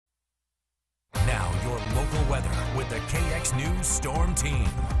local weather with the KX News Storm Team.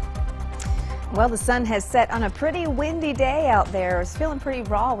 Well, the sun has set on a pretty windy day out there. It's feeling pretty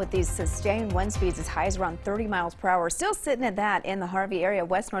raw with these sustained wind speeds as high as around 30 miles per hour. Still sitting at that in the Harvey area,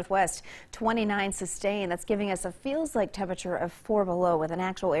 west-northwest, 29 sustained. That's giving us a feels-like temperature of 4 below with an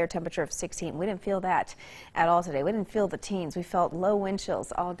actual air temperature of 16. We didn't feel that at all today. We didn't feel the teens. We felt low wind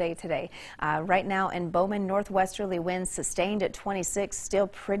chills all day today. Right now in Bowman, northwesterly winds sustained at 26. Still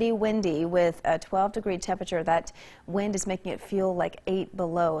pretty windy with a 12-degree temperature. That wind is making it feel like 8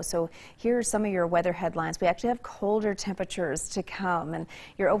 below. So here's some of your weather headlines. We actually have colder temperatures to come, and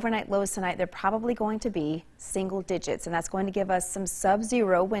your overnight lows tonight, they're probably going to be single digits, and that's going to give us some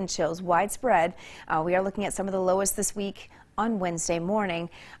sub-zero wind chills widespread. We are looking at some of the lowest this week on Wednesday morning.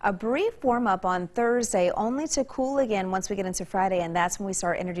 A brief warm-up on Thursday, only to cool again once we get into Friday, and that's when we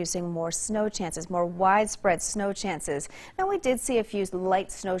start introducing more snow chances, more widespread snow chances. Now, we did see a few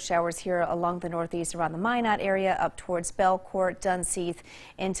light snow showers here along the northeast around the Minot area, up towards Belcourt, Dunseith,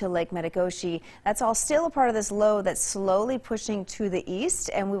 into Lake Metagoshi. That's all still a part of this low that's slowly pushing to the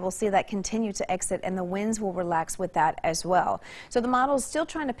east, and we will see that continue to exit, and the winds will relax with that as well. So the model is still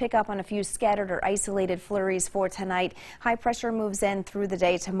trying to pick up on a few scattered or isolated flurries for tonight. High pressure moves in through the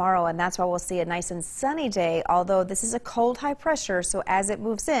day tomorrow, and that's why we'll see a nice and sunny day, although this is a cold high pressure, so as it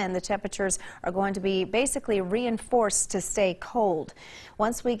moves in, the temperatures are going to be basically reinforced to stay cold.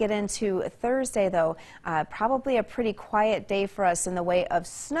 Once we get into Thursday, though, probably a pretty quiet day for us in the way of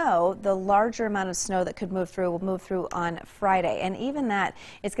snow. The larger amount of snow that could move through will move through on Friday, and even that,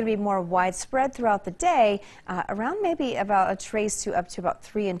 it's going to be more widespread throughout the day, around maybe about a trace to up to about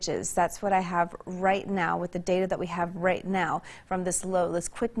 3 inches. That's what I have right now with the data that we have right now from this low, this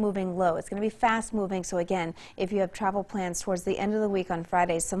quick moving low. It's going to be fast moving, so again, if you have travel plans towards the end of the week on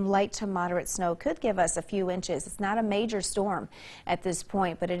Friday, some light to moderate snow could give us a few inches. It's not a major storm at this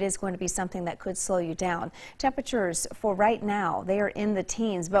point, but it is going to be something that could slow you down. Temperatures for right now, they are in the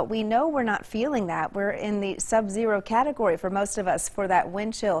teens, but we know we're not feeling that. We're in the sub-zero category for most of us for that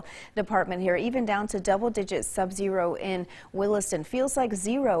wind chill department here, even down to double digits sub-zero in Williston. Feels like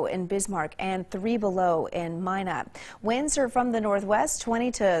 0 in Bismarck and 3 below in Minot. Winds are from the northwest,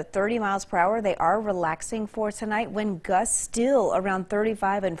 20 to 30 miles per hour. They are relaxing for tonight. Wind gusts still around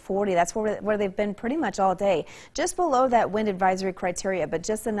 35 and 40. That's where they've been pretty much all day. Just below that wind advisory criteria, but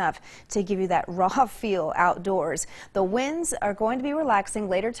just enough to give you that raw feel outdoors. The winds are going to be relaxing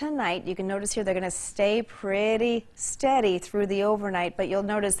later tonight. You can notice here they're going to stay pretty steady through the overnight, but you'll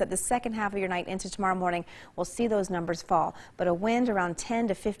notice that the second half of your night into tomorrow morning, we'll see those numbers fall. But a wind around 10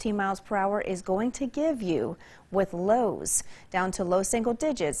 to 15 miles per hour is going to give you, with lows down to low single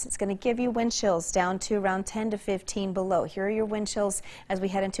digits, it's going to give you wind chills down to around 10 to 15 below. Here are your wind chills as we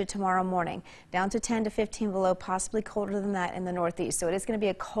head into tomorrow morning. Down to 10 to 15 below, possibly colder than that in the northeast. So it is going to be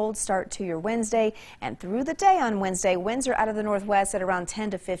a cold start to your Wednesday, and through the day on Wednesday, winds are out of the northwest at around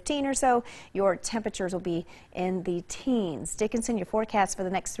 10 to 15 or so. Your temperatures will be in the teens. Dickinson, your forecast for the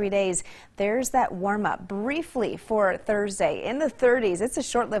next 3 days. There's that warm up briefly for Thursday in the 30s. It's a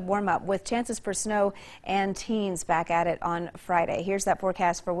short-lived warm up with chances for snow and teens back at it on Friday. Here's that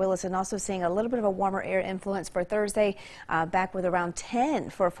forecast for Williston. Also seeing a little bit of a warmer air influence for Thursday, back with around 10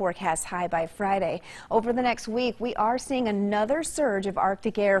 for a forecast high by Friday. Over the next week, we are seeing another surge of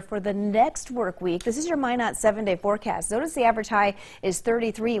Arctic air for the next work week. This is your Minot 7-day forecast. Notice the average high is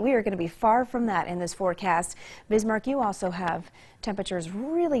 33. We are going to be far from that in this forecast. Bismarck, you also have temperatures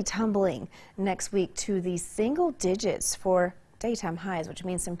really tumbling next week to the single digits for daytime highs, which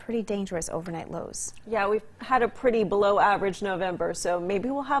means some pretty dangerous overnight lows. Yeah, we've had a pretty below average November, so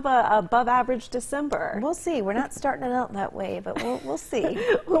maybe we'll have a above average December. We'll see. We're not starting it out that way, but we'll see.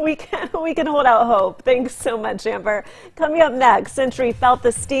 we can hold out hope. Thanks so much, Amber. Coming up next, Century felt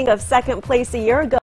the sting of second place a year ago.